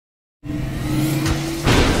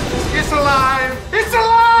It's alive! It's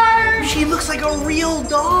alive! She looks like a real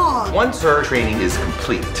dog. Once her training is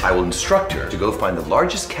complete, I will instruct her to go find the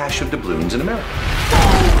largest cache of doubloons in America.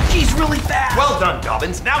 Oh, she's really fast. Well done,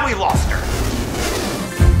 Dobbins. Now we lost her.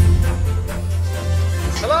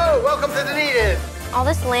 Hello, welcome to Dunedin. All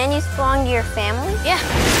this land used to belong to your family? Yeah.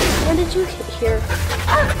 When did you get here?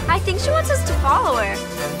 I think she wants us to follow her.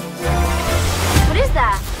 What is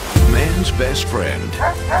that? Man's best friend.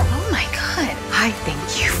 Oh my God. I think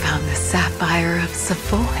you found the sapphire of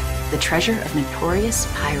Savoy, the treasure of notorious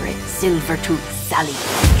pirate Silvertooth Sally.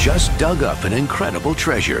 Just dug up an incredible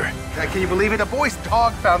treasure. Can you believe it? A boy's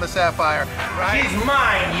dog found the sapphire, right? She's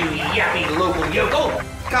mine, you yappy local yokel.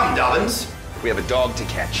 Come, Dobbins. We have a dog to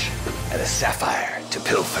catch and a sapphire to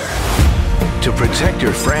pilfer. To protect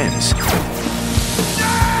her friends,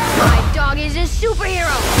 My dog is a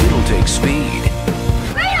superhero! it'll take speed,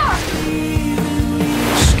 R.A.D.A.R!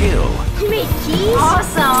 skill, You made keys?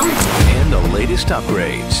 Awesome! and the latest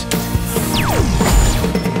upgrades.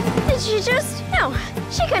 Did she just... No,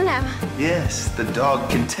 she couldn't have. Yes, the dog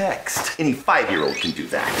can text. Any 5-year-old can do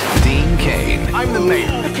that. Dean Cain, I'm the mayor.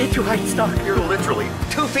 I gave you height stock. You're literally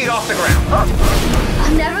 2 feet off the ground.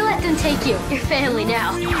 I'll never let them take you. You're family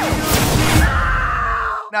now.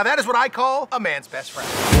 Now that is what I call a man's best friend.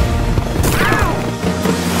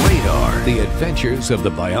 R.A.D.A.R, The Adventures of the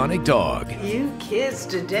Bionic Dog. You kids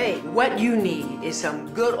today, what you need is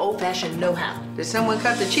some good old-fashioned know-how. Did someone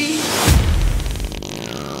cut the cheese?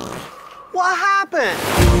 What happened?